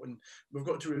still? And we've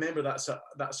got to remember that's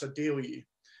a daily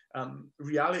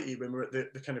reality when we're at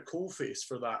the kind of coalface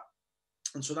for that.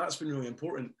 And so that's been really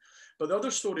important. But the other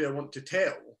story I want to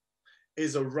tell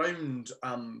is around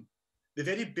the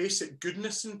very basic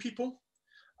goodness in people.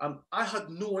 I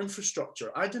had no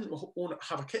infrastructure. I didn't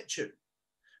have a kitchen.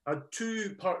 I had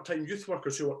 2 part-time youth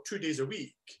workers who worked 2 days a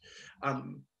week.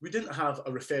 We didn't have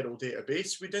a referral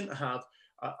database. We didn't have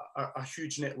a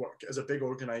huge network as a big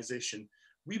organisation.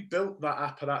 We built that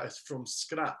apparatus from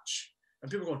scratch.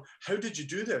 And people are going, how did you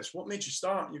do this? What made you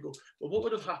start? And you go, well, what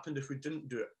would have happened if we didn't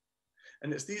do it?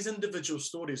 And it's these individual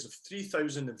stories of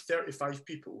 3,035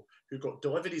 people who got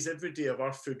deliveries every day of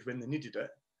our food when they needed it,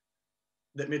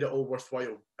 that made it all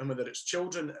worthwhile. And whether it's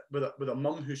children with a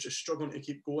mum who's just struggling to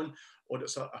keep going, or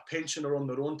it's a pensioner on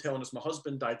their own telling us, my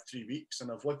husband died 3 weeks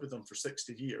and I've lived with them for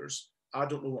 60 years. I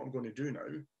don't know what I'm going to do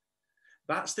now.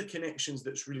 That's the connections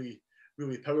that's really,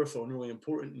 really powerful and really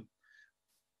important.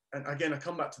 And again, I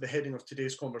come back to the heading of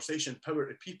today's conversation, power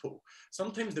to people.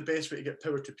 Sometimes the best way to get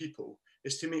power to people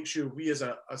is to make sure we as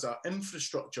an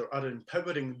infrastructure are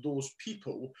empowering those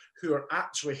people who are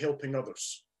actually helping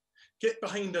others. Get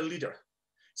behind a leader.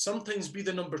 Sometimes be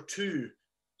the number 2,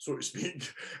 so to speak,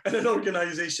 in an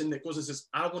organisation that goes and says,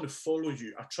 I want to follow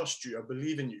you, I trust you, I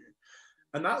believe in you.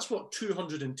 And that's what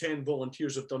 210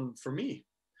 volunteers have done for me.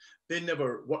 They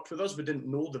never worked with us. We didn't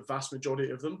know the vast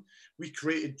majority of them. We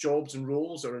created jobs and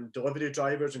roles around delivery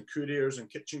drivers and couriers and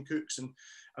kitchen cooks. And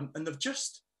they've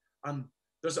just,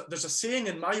 there's a saying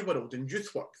in my world in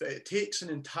youth work that it takes an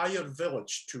entire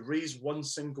village to raise one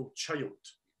single child.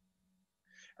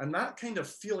 And that kind of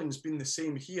feeling's been the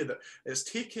same here, that it's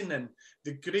taken in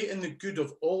the great and the good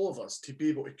of all of us to be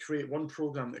able to create one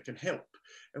program that can help.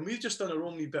 And we've just done our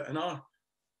own wee bit in our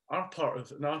part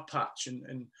of, in our patch.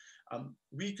 And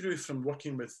we grew from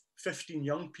working with 15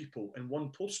 young people in one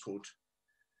postcode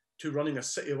to running a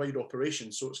city-wide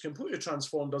operation. So it's completely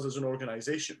transformed us as an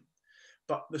organisation.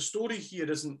 But the story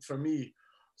here isn't, for me,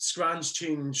 Scran's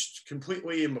changed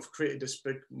completely and we've created this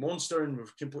big monster and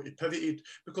we've completely pivoted,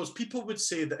 because people would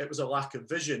say that it was a lack of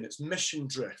vision, it's mission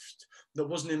drift, that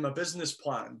wasn't in my business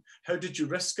plan. How did you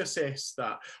risk assess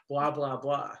that? Blah, blah,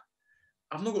 blah.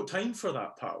 I've not got time for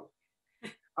that, pal.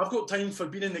 I've got time for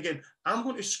being in the game. I'm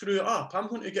going to screw it up. I'm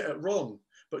going to get it wrong.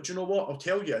 But do you know what? I'll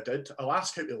tell you I did. I'll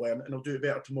ask how to learn and I'll do it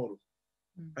better tomorrow.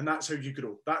 And that's how you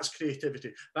grow. That's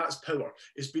creativity. That's power.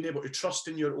 It's being able to trust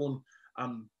in your own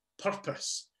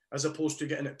purpose, as opposed to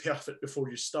getting it perfect before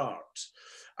you start.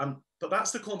 But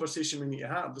that's the conversation we need to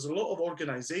have. There's a lot of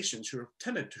organisations who are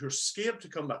timid, who are scared to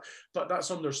come back, but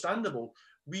that's understandable.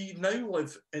 We now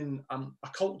live in a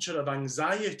culture of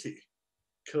anxiety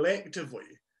collectively.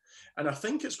 And I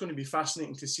think it's going to be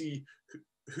fascinating to see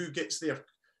who gets there,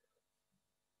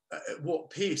 at what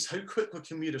pace, how quickly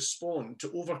can we respond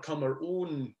to overcome our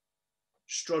own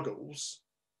struggles.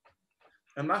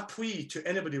 And my plea to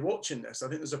anybody watching this, I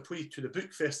think there's a plea to the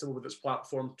book festival with its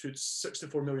platform, to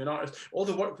 64 million artists, all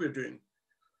the work we're doing.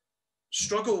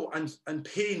 Struggle and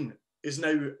pain is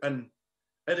now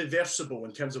irreversible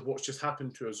in terms of what's just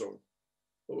happened to us all.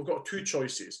 But we've got 2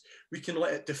 choices. We can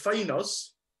let it define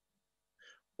us,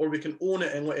 or we can own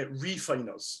it and let it refine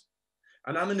us.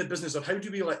 And I'm in the business of how do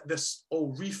we let this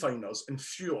all refine us and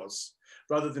fuel us,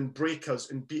 rather than break us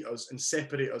and beat us and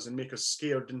separate us and make us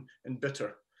scared and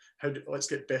bitter. Let's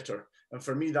get better. And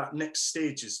for me, that next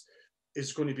stage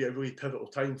is going to be a really pivotal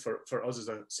time for us as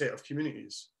a set of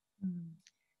communities.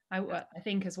 I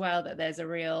think as well that there's a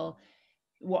real,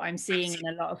 what I'm seeing in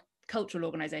a lot of cultural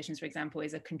organizations, for example,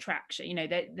 is a contraction. You know,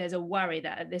 there's a worry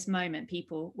that at this moment,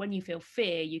 people, when you feel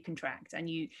fear, you contract and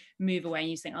you move away and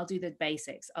you think, I'll do the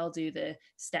basics, I'll do the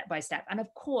step by step. And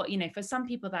of course, you know, for some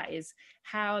people that is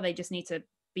how they just need to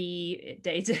be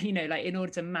data, you know, like in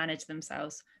order to manage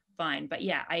themselves, fine. But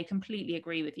yeah, I completely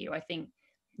agree with you. I think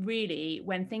really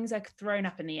when things are thrown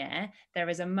up in the air, there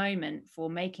is a moment for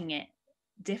making it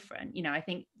different. You know, I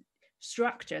think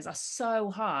structures are so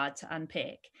hard to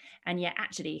unpick, and yet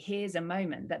actually here's a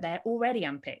moment that they're already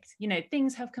unpicked. You know,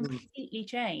 things have completely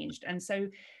changed, and so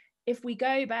if we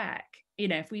go back, you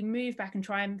know, if we move back and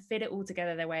try and fit it all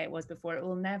together the way it was before, it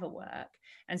will never work.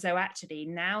 And so actually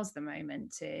now's the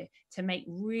moment to make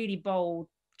really bold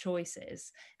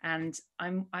choices. And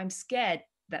I'm scared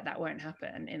that won't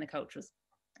happen in the cultural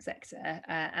sector.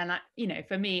 And I, you know,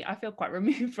 for me, I feel quite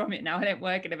removed from it now. I don't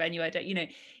work in a venue. I don't, you know,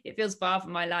 it feels far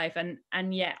from my life.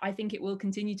 And yet I think it will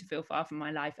continue to feel far from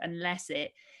my life unless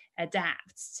it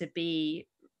adapts to be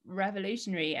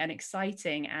revolutionary and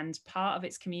exciting and part of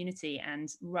its community and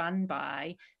run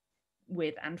by,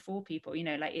 with and for people. You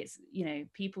know, like it's, you know,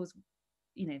 people's,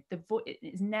 you know,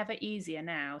 it's never easier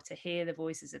now to hear the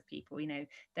voices of people. You know,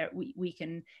 that we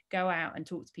can go out and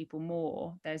talk to people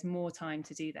more. There's more time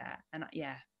to do that. And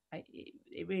yeah,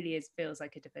 it really is, feels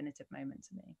like a definitive moment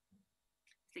to me.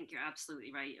 I think you're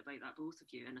absolutely right about that, both of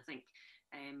you. And I think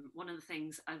one of the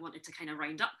things I wanted to kind of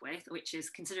round up with, which is,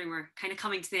 considering we're kind of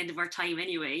coming to the end of our time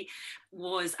anyway,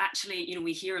 was actually, you know,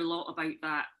 we hear a lot about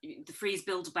that. The phrase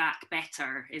 "build back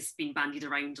better" is being bandied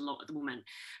around a lot at the moment.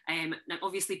 Now,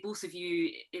 obviously, both of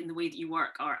you, in the way that you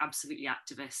work, are absolutely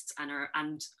activists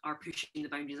and are pushing the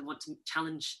boundaries and want to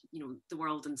challenge, you know, the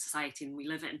world and society and we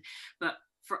live in. But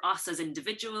for us as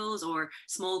individuals or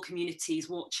small communities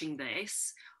watching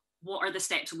this, what are the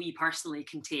steps we personally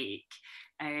can take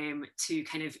to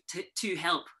kind of to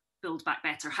help build back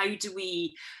better? How do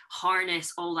we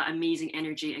harness all that amazing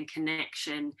energy and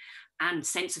connection and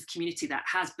sense of community that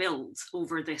has built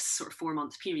over this sort of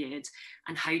 4-month period?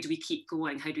 And how do we keep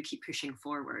going? How do we keep pushing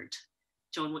forward?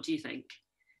 John, what do you think?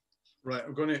 Right,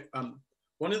 I'm going to,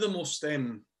 one of the most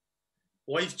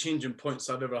life-changing points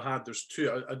I've ever had, there's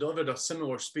two. I delivered a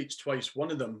similar speech twice.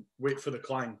 One of them, wait for the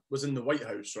clang, was in the White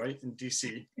House, right, in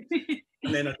DC.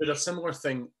 And then I did a similar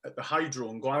thing at the Hydro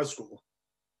in Glasgow.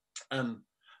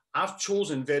 I've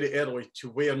chosen very early to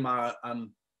wear my,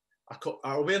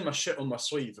 I'll wear my shit on my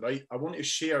sleeve, right? I want to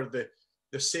share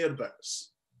the sare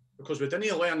bits, because we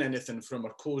didn't learn anything from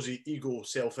our cosy ego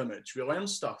self-image. We learn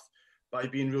stuff by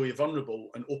being really vulnerable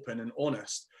and open and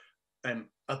honest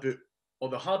about all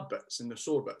the hard bits and the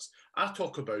sore bits. I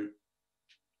talk about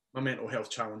my mental health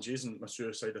challenges and my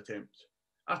suicide attempt.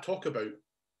 I talk about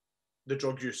the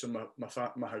drug use in my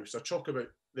house. I talk about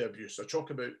the abuse. I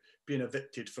talk about being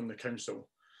evicted from the council.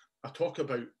 I talk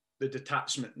about the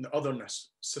detachment and the otherness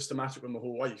systematically my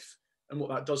whole life and what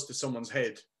that does to someone's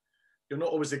head. You're not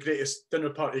always the greatest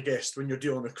dinner party guest when you're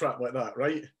dealing with crap like that,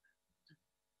 right?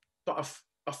 But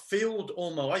I've failed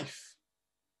all my life.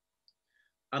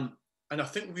 And I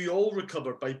think we all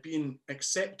recover by being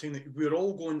accepting that we're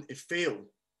all going to fail.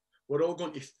 We're all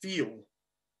going to feel.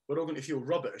 We're all going to feel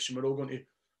rubbish and we're all going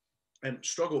to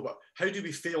struggle. But how do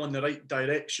we fail in the right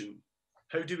direction?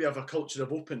 How do we have a culture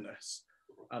of openness?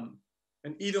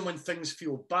 And even when things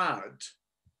feel bad,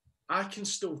 I can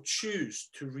still choose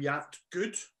to react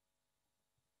good.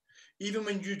 Even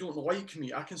when you don't like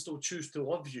me, I can still choose to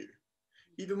love you.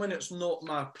 Even when it's not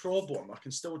my problem, I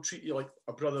can still treat you like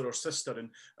a brother or sister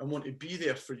and want to be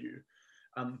there for you.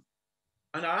 And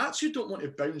I actually don't want to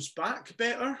bounce back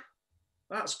better.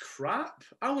 That's crap.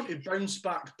 I want to bounce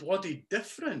back bloody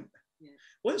different. Yeah.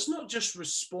 Let's not just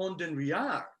respond and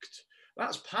react.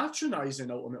 That's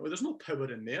patronising ultimately. There's no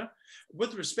power in there.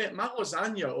 With respect, my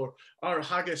lasagna or our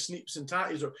haggis, neeps and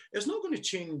tatties, it's not going to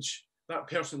change that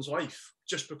person's life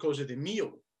just because of the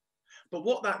meal. But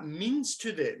what that means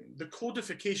to them, the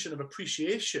codification of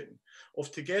appreciation,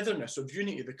 of togetherness, of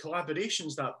unity, the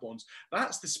collaborations that bonds,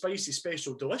 that's the spicy,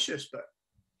 special, delicious bit.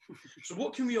 So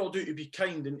what can we all do to be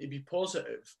kind and to be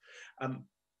positive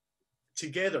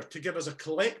together, to give us a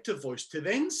collective voice, to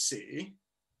then say,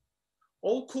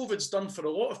 all COVID's done for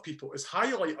a lot of people is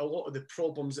highlight a lot of the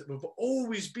problems that have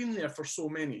always been there for so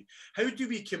many. How do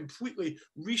we completely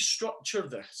restructure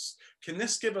this? Can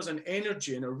this give us an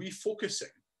energy and a refocusing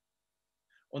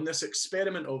on this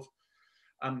experiment of,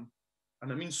 and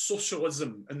I mean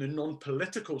socialism in the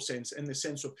non-political sense, in the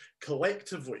sense of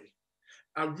collectively?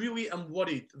 I really am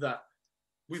worried that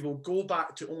we will go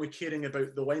back to only caring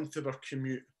about the length of our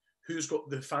commute, who's got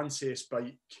the fanciest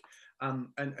bike,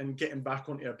 and getting back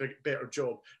onto a better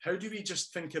job. How do we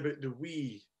just think about the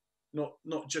we, not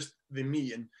just the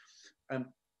me, and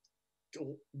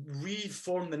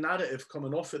reform the narrative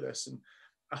coming off of this? And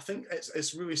I think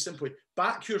it's really simply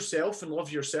back yourself and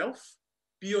love yourself,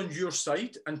 be on your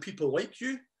side and people like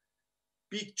you,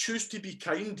 choose to be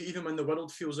kind even when the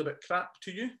world feels a bit crap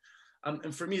to you.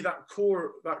 And for me, that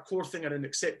core thing around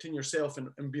accepting yourself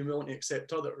and being willing to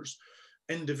accept others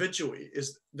individually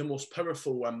is the most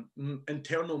powerful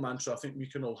internal mantra I think we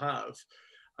can all have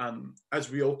as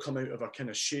we all come out of a kind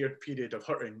of shared period of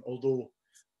hurting. Although,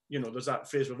 you know, there's that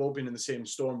phrase, we've all been in the same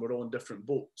storm, we're all in different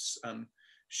boats.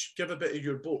 Give a bit of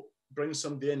your boat bring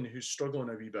somebody in who's struggling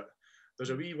a wee bit. There's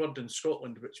a wee word in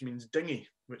Scotland which means dingy,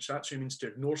 which actually means to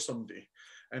ignore somebody.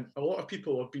 And a lot of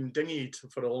people have been dinghied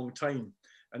for a long time,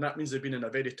 and that means they've been in a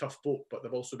very tough boat, but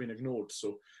they've also been ignored.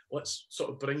 So let's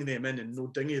sort of bring them in and no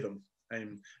dinghy them.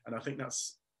 And I think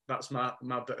that's my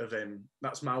bit of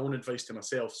that's my own advice to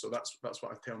myself. So that's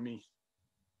what I tell me.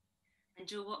 And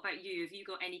Jo, what about you? Have you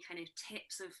got any kind of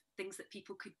tips of things that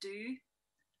people could do?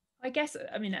 I guess,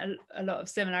 I mean, a lot of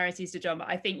similarities to John, but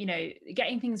I think, you know,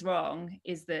 getting things wrong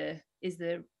is the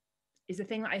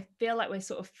thing that I feel like we're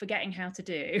sort of forgetting how to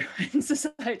do in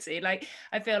society. Like,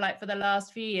 I feel like for the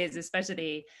last few years,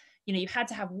 especially, you know, you've had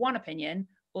to have one opinion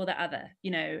or the other.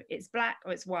 You know, it's black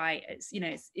or it's white. It's, you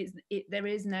know, there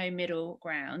is no middle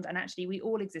ground. And actually, we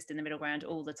all exist in the middle ground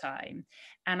all the time.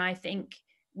 And I think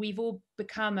we've all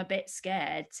become a bit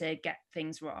scared to get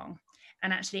things wrong.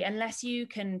 And actually, unless you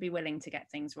can be willing to get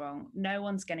things wrong, no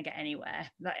one's going to get anywhere.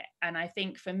 And I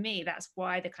think for me, that's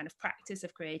why the kind of practice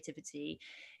of creativity,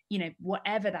 you know,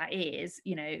 whatever that is,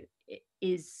 you know,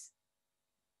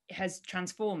 has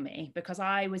transformed me, because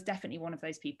I was definitely one of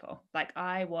those people. Like,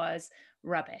 I was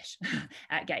rubbish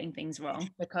at getting things wrong,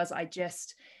 because I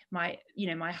just, my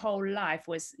whole life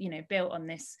was, you know, built on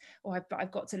this, I've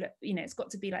got to look, you know, it's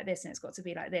got to be like this and it's got to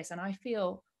be like this. And I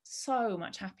feel so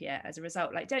much happier as a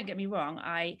result. Like, don't get me wrong,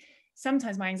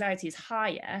 sometimes my anxiety is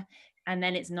higher and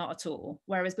then it's not at all.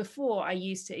 Whereas before, I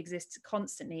used to exist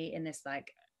constantly in this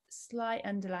like slight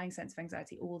underlying sense of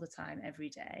anxiety all the time, every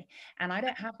day. And I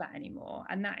don't have that anymore.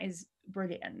 And that is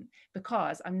brilliant,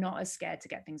 because I'm not as scared to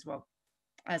get things wrong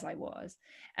as I was.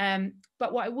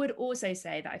 But what I would also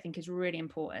say that I think is really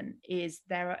important is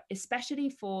there are,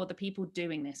 especially for the people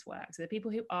doing this work, so the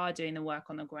people who are doing the work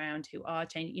on the ground, who are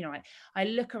changing, you know, I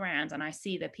look around and I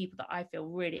see the people that I feel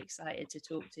really excited to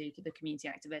talk to the community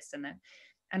activists, and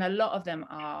a lot of them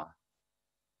are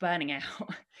burning out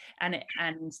and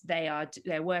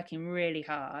they're working really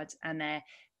hard, and they're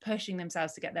pushing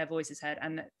themselves to get their voices heard.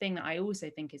 And the thing that I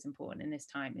also think is important in this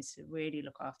time is to really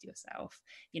look after yourself.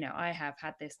 You know, I have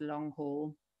had this long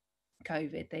haul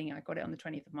COVID thing. I got it on the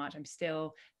 20th of March. I'm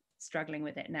still struggling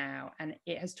with it now. And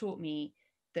it has taught me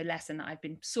the lesson that I've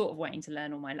been sort of waiting to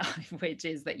learn all my life, which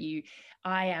is that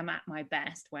I am at my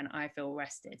best when I feel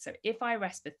rested. So if I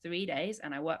rest for 3 days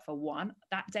and I work for one,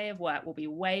 that day of work will be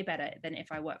way better than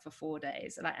if I work for 4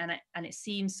 days. And it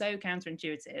seems so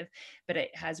counterintuitive, but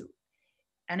it has.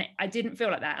 And I didn't feel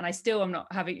like that. And I still am not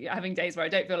having days where I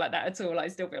don't feel like that at all. I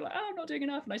still feel like, oh, I'm not doing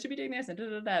enough and I should be doing this and da,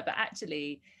 da, da. But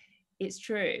actually, it's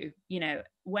true. You know,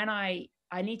 when I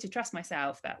need to trust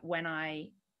myself that when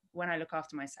I look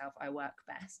after myself, I work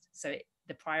best. So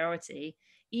the priority,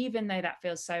 even though that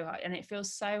feels so hard, and it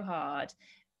feels so hard,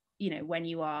 you know, when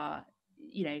you are,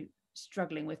 you know,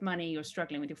 struggling with money, you're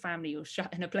struggling with your family, you're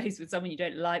shut in a place with someone you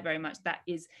don't like very much, that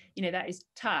is, you know, that is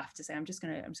tough to say, I'm just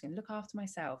gonna look after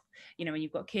myself. You know, when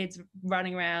you've got kids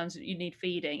running around, you need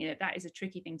feeding, you know, that is a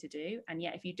tricky thing to do. And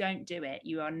yet if you don't do it,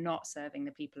 you are not serving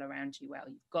the people around you well.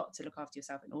 You've got to look after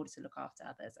yourself in order to look after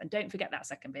others. And don't forget that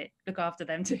second bit, look after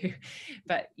them too.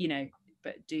 But, you know,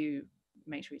 but do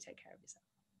make sure you take care of yourself.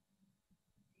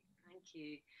 Thank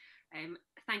you.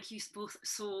 Thank you both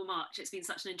so much. It's been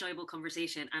such an enjoyable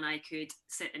conversation, and I could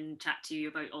sit and chat to you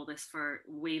about all this for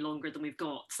way longer than we've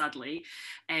got, sadly.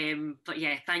 But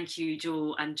yeah, thank you,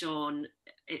 Jo and John.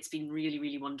 It's been really,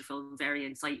 really wonderful and very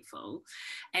insightful.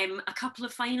 A couple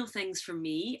of final things from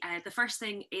me. The first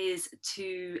thing is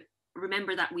to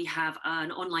remember that we have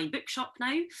an online bookshop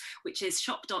now, which is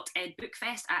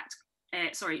shop.edbookfest at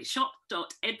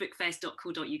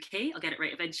shop.edbookfest.co.uk. I'll get it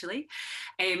right eventually.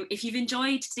 If you've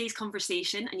enjoyed today's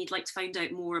conversation and you'd like to find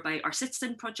out more about our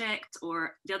Citizen project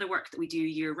or the other work that we do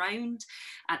year round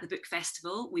at the Book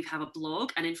Festival, we have a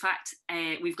blog. And in fact,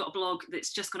 we've got a blog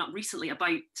that's just gone up recently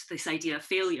about this idea of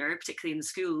failure, particularly in the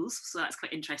schools. So that's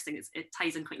quite interesting. It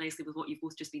ties in quite nicely with what you've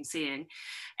both just been saying.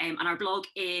 And our blog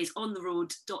is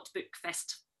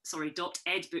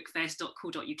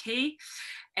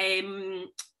ontheroad.edbookfest.co.uk.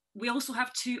 We also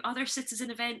have 2 other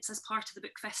citizen events as part of the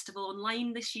Book Festival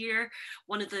online this year.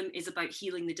 One of them is about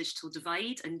healing the digital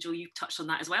divide, and Jo, you touched on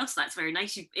that as well, so that's very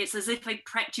nice. It's as if I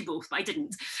prepped you both, but I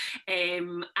didn't.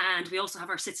 And we also have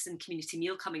our citizen community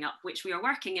meal coming up, which we are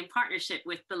working in partnership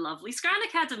with the lovely Scran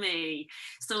Academy.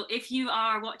 So if you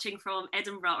are watching from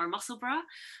Edinburgh or Musselburgh,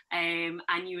 and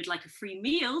you would like a free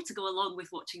meal to go along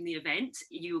with watching the event,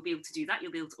 you will be able to do that.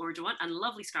 You'll be able to order one, and the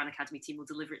lovely Scran Academy team will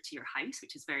deliver it to your house,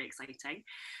 which is very exciting.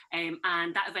 And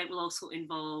that event will also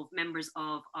involve members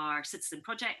of our Citizen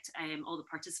project, all the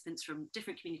participants from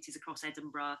different communities across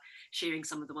Edinburgh, sharing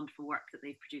some of the wonderful work that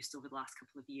they've produced over the last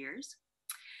couple of years.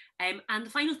 And the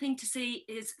final thing to say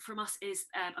is from us is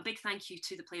a big thank you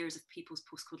to the players of People's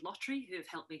Postcode Lottery who have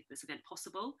helped make this event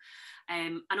possible.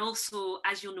 And also,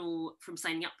 as you'll know from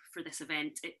signing up for this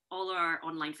event, all our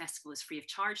online festival is free of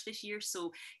charge this year.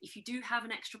 So if you do have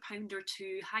an extra £1 or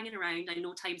two hanging around, I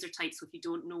know times are tight, so if you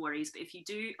don't, no worries. But if you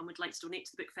do and would like to donate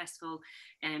to the book festival,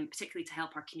 particularly to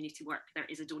help our community work, there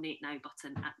is a donate now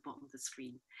button at the bottom of the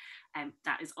screen.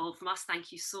 That is all from us.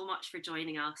 Thank you so much for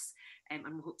joining us, and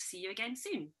we hope to see you again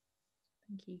soon.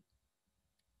 Thank you.